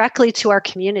going directly to our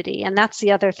community. And that's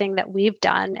the other thing that we've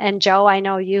done. And Joe, I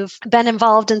know you've been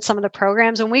involved in some of the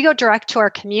programs. When we go direct to our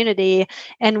community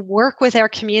and work with our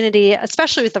community,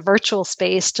 especially with the virtual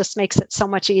space, just makes it so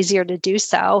much easier to do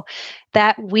so,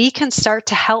 that we can start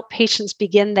to help patients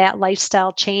begin that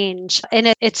lifestyle change.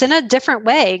 And it's in a different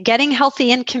way, getting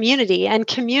healthy in community. And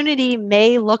community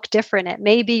may look different. It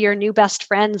may be your new best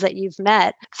friends that you've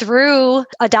met through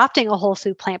adopting a whole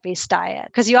food plant-based diet,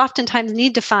 because you oftentimes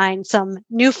need to find some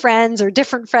new friends or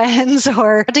different friends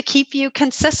or to keep you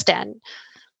consistent.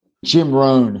 Jim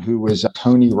Rohn, who was a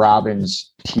Tony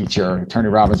Robbins teacher, Tony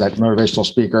Robbins, that motivational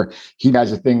speaker, he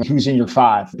has a thing, who's in your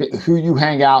five? Who you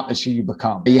hang out is who you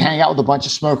become. You hang out with a bunch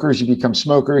of smokers, you become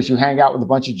smokers. You hang out with a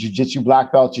bunch of jiu-jitsu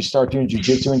black belts, you start doing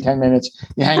jiu-jitsu in 10 minutes.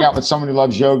 You hang out with someone who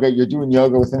loves yoga, you're doing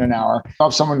yoga within an hour. You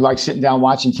have someone who likes sitting down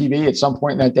watching TV at some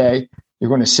point in that day. You're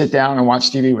going to sit down and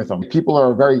watch TV with them. People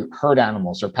are very herd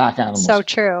animals or pack animals. So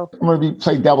true. I'm going to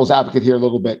play devil's advocate here a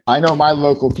little bit. I know my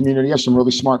local community has some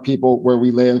really smart people where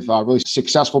we live, really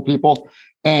successful people.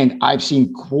 And I've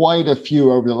seen quite a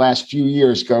few over the last few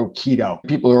years go keto.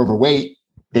 People are overweight.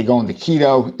 They go into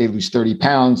keto. They lose 30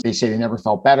 pounds. They say they never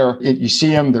felt better. You see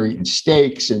them, they're eating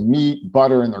steaks and meat,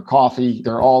 butter in their coffee.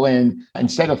 They're all in.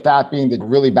 Instead of fat being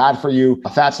really bad for you,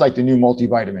 fat's like the new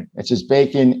multivitamin. It's just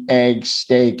bacon, eggs,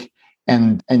 steak.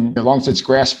 And as long as it's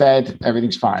grass-fed,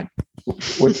 everything's fine.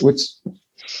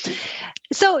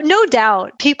 So no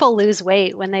doubt people lose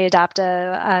weight when they adopt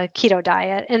a keto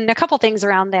diet. And a couple things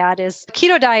around that is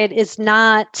keto diet is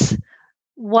not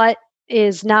what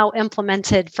is now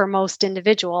implemented for most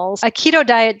individuals. A keto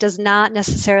diet does not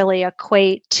necessarily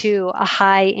equate to a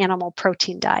high animal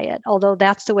protein diet, although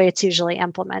that's the way it's usually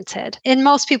implemented. In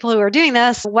most people who are doing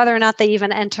this, whether or not they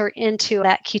even enter into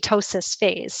that ketosis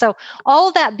phase. So all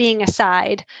of that being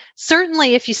aside,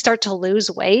 certainly if you start to lose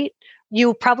weight,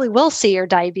 you probably will see your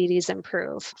diabetes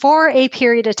improve for a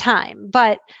period of time.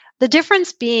 But the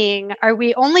difference being, are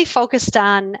we only focused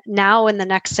on now in the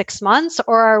next 6 months,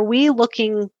 or are we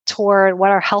looking toward what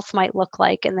our health might look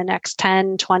like in the next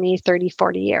 10, 20, 30,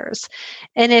 40 years?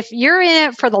 And if you're in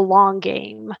it for the long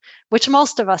game, which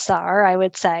most of us are, I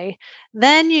would say,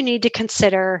 then you need to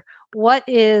consider what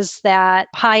is that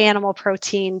high animal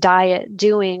protein diet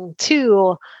doing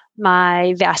to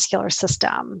my vascular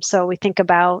system. So we think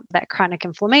about that chronic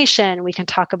inflammation. We can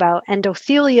talk about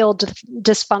endothelial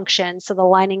dysfunction. So the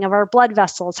lining of our blood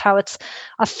vessels, how it's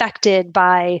affected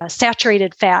by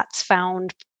saturated fats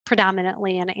found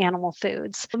predominantly in animal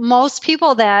foods. Most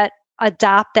people that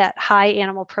adopt that high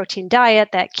animal protein diet,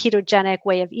 that ketogenic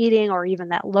way of eating, or even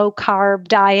that low carb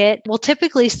diet, will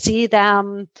typically see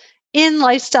them in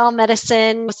lifestyle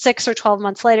medicine 6 or 12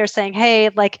 months later saying, hey,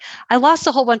 like I lost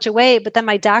a whole bunch of weight, but then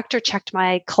my doctor checked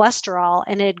my cholesterol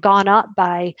and it had gone up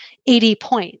by 80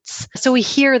 points. So we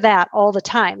hear that all the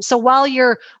time. So while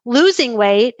you're losing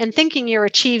weight and thinking you're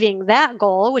achieving that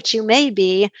goal, which you may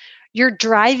be, you're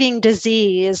driving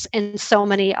disease in so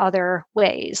many other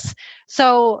ways.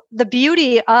 So the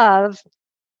beauty of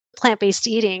plant-based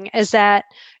eating is that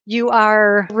you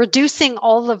are reducing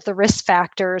all of the risk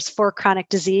factors for chronic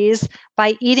disease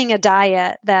by eating a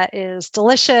diet that is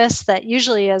delicious, that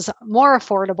usually is more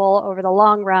affordable over the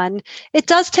long run. It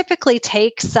does typically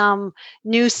take some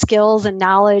new skills and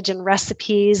knowledge and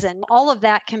recipes, and all of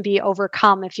that can be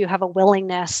overcome if you have a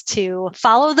willingness to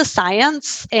follow the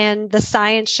science. And the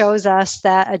science shows us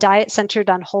that a diet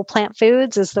centered on whole plant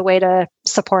foods is the way to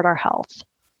support our health.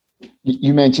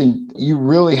 You mentioned you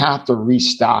really have to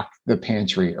restock the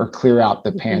pantry or clear out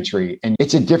the pantry. And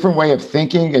it's a different way of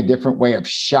thinking, a different way of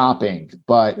shopping.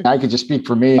 But I could just speak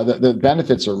for me. The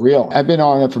benefits are real. I've been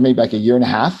on it for maybe like a year and a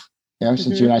half,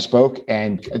 since you and I spoke.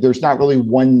 And there's not really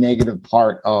one negative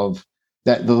part of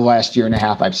that the last year and a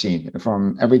half I've seen,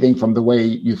 from everything from the way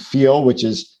you feel, which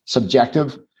is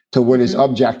subjective, to what is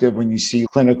objective when you see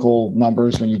clinical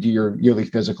numbers, when you do your yearly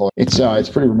physical. It's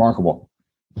pretty remarkable.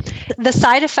 The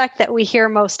side effect that we hear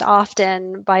most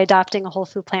often by adopting a whole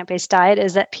food plant-based diet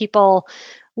is that people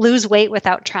lose weight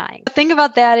without trying. Think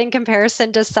about that in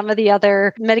comparison to some of the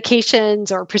other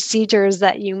medications or procedures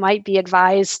that you might be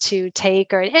advised to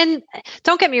take. And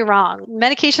don't get me wrong,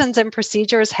 medications and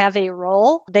procedures have a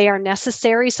role. They are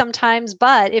necessary sometimes,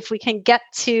 but if we can get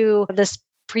to this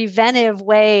preventive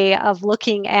way of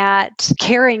looking at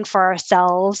caring for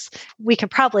ourselves, we can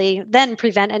probably then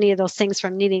prevent any of those things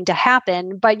from needing to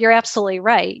happen. But you're absolutely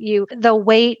right. The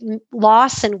weight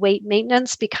loss and weight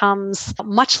maintenance becomes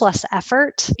much less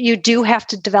effort. You do have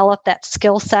to develop that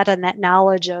skill set and that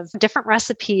knowledge of different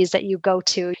recipes that you go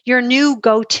to, your new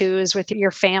go-tos with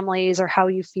your families or how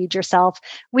you feed yourself.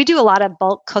 We do a lot of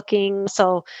bulk cooking.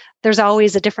 So there's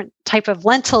always a different type of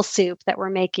lentil soup that we're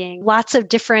making, lots of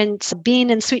different bean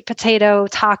and sweet potato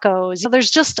tacos. So there's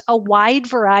just a wide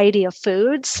variety of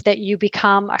foods that you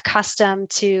become accustomed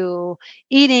to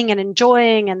eating and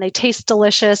enjoying, and they taste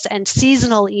delicious. And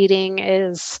seasonal eating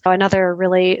is another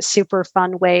really super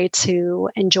fun way to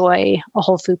enjoy a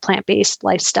whole food plant-based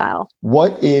lifestyle.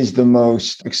 What is the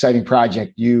most exciting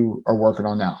project you are working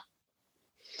on now?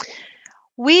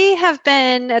 We have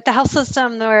been at the health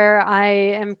system where I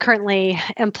am currently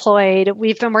employed.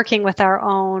 We've been working with our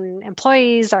own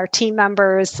employees, our team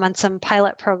members on some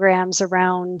pilot programs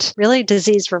around really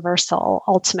disease reversal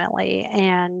ultimately.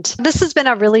 And this has been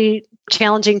a really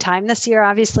challenging time this year,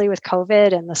 obviously with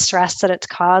COVID and the stress that it's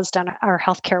caused on our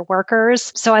healthcare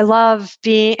workers. So I love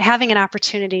having an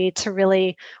opportunity to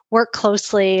really work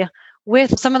closely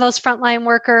with some of those frontline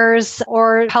workers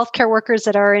or healthcare workers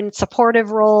that are in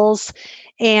supportive roles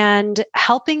and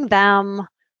helping them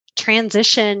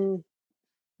transition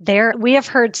there. We have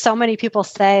heard so many people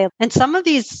say, and some of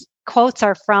these quotes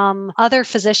are from other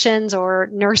physicians or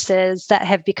nurses that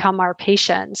have become our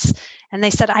patients. And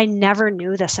they said, I never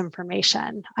knew this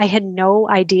information. I had no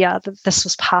idea that this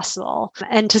was possible.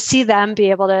 And to see them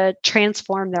be able to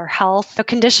transform their health, the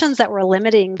conditions that were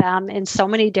limiting them in so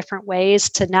many different ways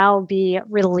to now be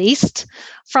released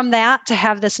from that, to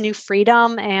have this new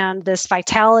freedom and this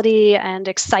vitality and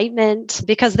excitement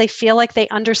because they feel like they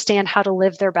understand how to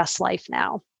live their best life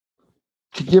now.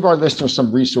 To give our listeners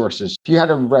some resources, if you had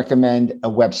to recommend a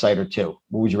website or two,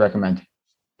 what would you recommend?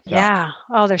 Yeah.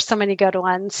 Oh, there's so many good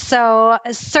ones. So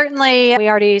certainly we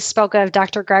already spoke of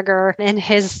Dr. Greger and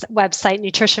his website,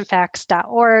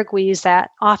 nutritionfacts.org. We use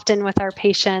that often with our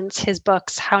patients. His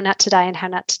books, How Not to Die and How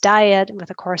Not to Diet,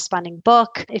 with a corresponding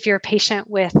book. If you're a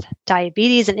patient with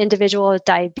diabetes, an individual with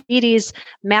diabetes,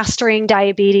 Mastering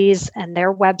Diabetes, and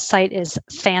their website is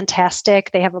fantastic.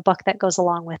 They have a book that goes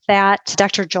along with that.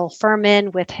 Dr. Joel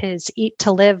Fuhrman with his Eat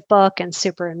to Live book and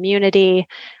Super Immunity.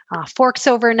 Forks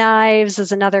Over Knives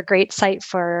is another great site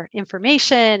for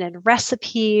information and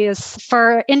recipes.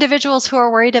 For individuals who are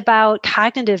worried about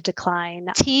cognitive decline,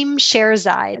 Team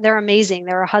Shareside, they're amazing.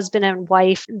 They're a husband and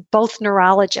wife, both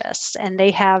neurologists, and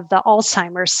they have the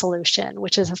Alzheimer's Solution,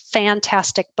 which is a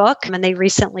fantastic book. And they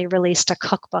recently released a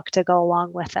cookbook to go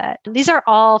along with it. These are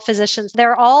all physicians.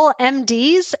 They're all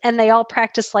MDs, and they all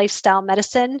practice lifestyle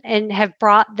medicine and have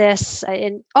brought this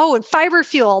in. Oh, and Fiber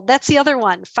Fueled. That's the other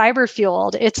one, Fiber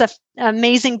Fueled. It's an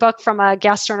amazing book from a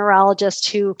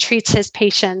gastroenterologist who treats his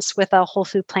patients with a whole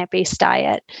food plant-based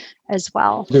diet as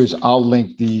well. I'll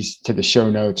link these to the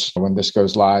show notes when this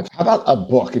goes live. How about a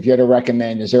book? If you had to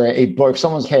recommend, is there a book? If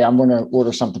someone's, hey, I'm going to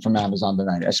order something from Amazon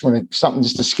tonight. I just want something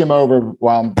just to skim over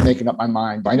while I'm making up my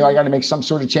mind. I know I got to make some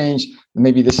sort of change.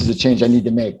 Maybe this is a change I need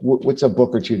to make. What's a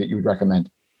book or two that you would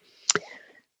recommend?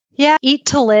 Yeah, Eat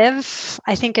to Live,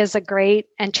 I think, is a great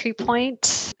entry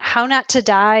point. How Not to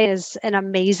Die is an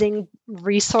amazing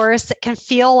resource. It can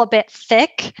feel a bit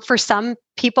thick for some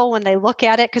people when they look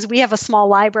at it, because we have a small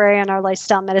library in our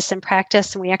lifestyle medicine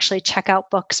practice, and we actually check out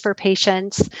books for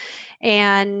patients.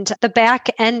 And the back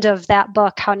end of that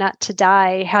book, How Not to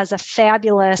Die, has a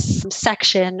fabulous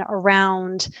section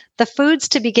around the foods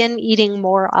to begin eating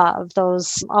more of,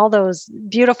 all those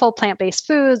beautiful plant-based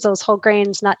foods, those whole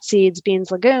grains, nuts, seeds,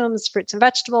 beans, legumes, fruits, and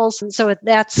vegetables. And so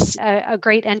that's a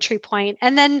great entry point.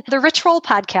 And then the Rich Roll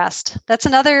podcast.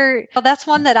 That's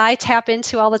one that I tap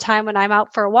into all the time when I'm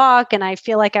out for a walk and I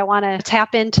feel like I want to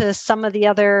tap into some of the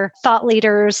other thought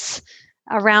leaders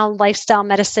around lifestyle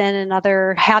medicine and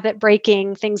other habit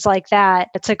breaking, things like that.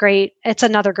 It's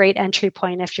another great entry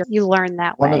point if you learn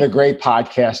that way. One of the great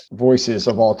podcast voices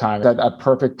of all time, that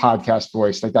perfect podcast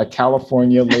voice, like that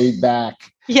California laid back.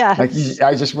 Yeah.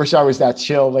 I just wish I was that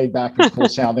chill, laid back, and cool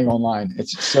sounding online.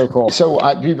 It's so cool. So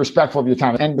be respectful of your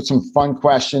time. End with some fun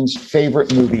questions.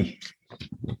 Favorite movie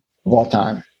of all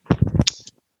time?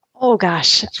 Oh,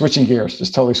 gosh. Switching gears,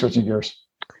 just totally switching gears.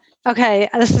 Okay,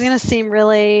 this is going to seem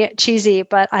really cheesy,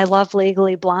 but I love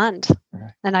Legally Blonde.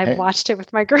 And I've watched it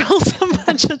with my girls a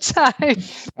bunch of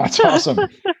times. That's awesome.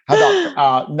 How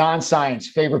about non-science,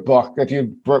 favorite book? If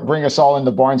you bring us all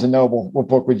into Barnes & Noble, what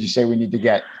book would you say we need to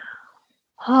get?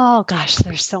 Oh, gosh,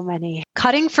 there's so many.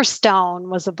 Cutting for Stone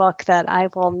was a book that I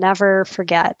will never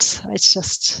forget. It's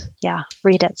just,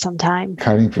 read it sometime.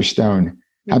 Cutting for Stone.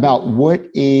 How about what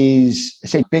is,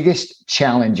 say, biggest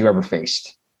challenge you ever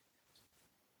faced?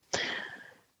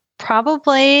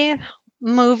 Probably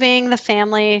moving the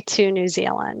family to New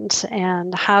Zealand.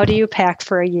 And how do you pack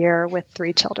for a year with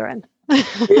 3 children?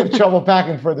 We have trouble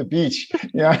packing for the beach.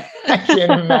 I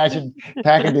can't imagine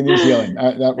packing to New Zealand.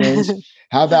 That range.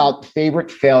 How about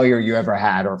favorite failure you ever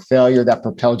had, or failure that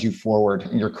propelled you forward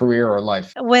in your career or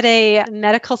life? Would a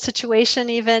medical situation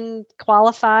even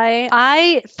qualify?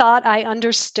 I thought I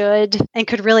understood and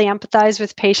could really empathize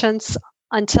with patients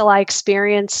until I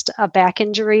experienced a back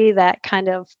injury that kind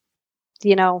of,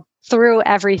 threw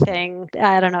everything,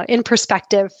 I don't know, in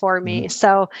perspective for me.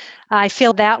 So I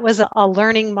feel that was a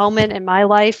learning moment in my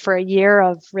life for a year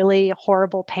of really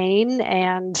horrible pain,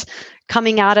 and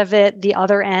coming out of it the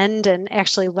other end and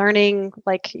actually learning,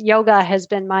 like, yoga has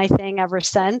been my thing ever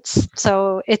since.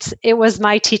 So it was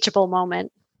my teachable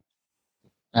moment.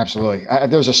 Absolutely.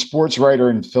 There's a sports writer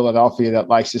in Philadelphia that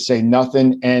likes to say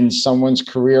nothing ends someone's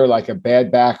career like a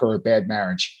bad back or a bad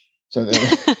marriage. So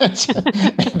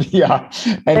yeah,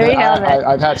 and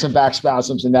I've had some back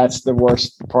spasms, and that's the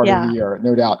worst part of the year,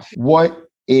 no doubt. What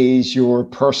is your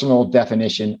personal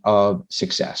definition of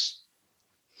success?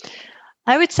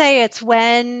 I would say it's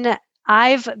when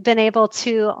I've been able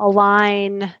to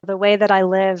align the way that I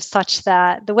live such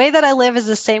that the way that I live is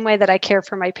the same way that I care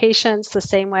for my patients, the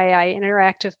same way I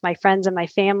interact with my friends and my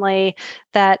family,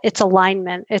 that it's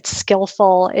alignment, it's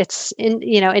skillful, it's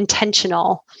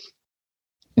intentional.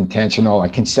 Intentional,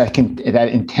 that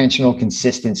intentional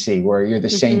consistency where you're the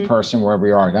same person wherever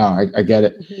you are. No, I get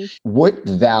it. What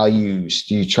values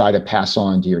do you try to pass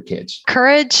on to your kids?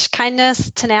 Courage,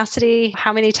 kindness, tenacity.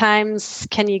 How many times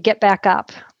can you get back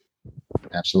up?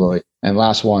 Absolutely. And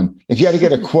last one, if you had to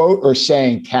get a quote or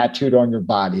saying tattooed on your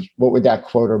body, what would that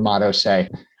quote or motto say?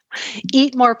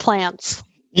 Eat more plants.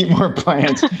 Eat more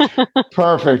plants.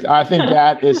 Perfect. I think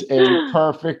that is a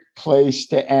perfect place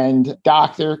to end.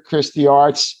 Dr. Christy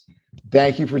Artz,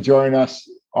 thank you for joining us.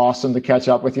 Awesome to catch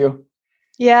up with you.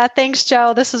 Yeah, thanks,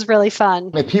 Joe. This was really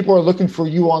fun. If people are looking for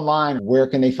you online, where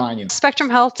can they find you?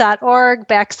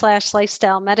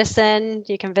 spectrumhealth.org/lifestyle medicine.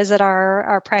 You can visit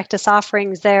our practice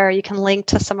offerings there. You can link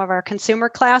to some of our consumer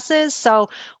classes. So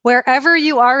wherever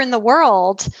you are in the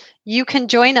world, you can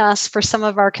join us for some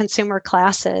of our consumer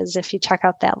classes if you check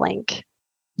out that link.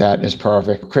 That is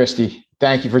perfect. Christy,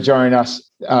 thank you for joining us.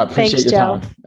 Appreciate your time.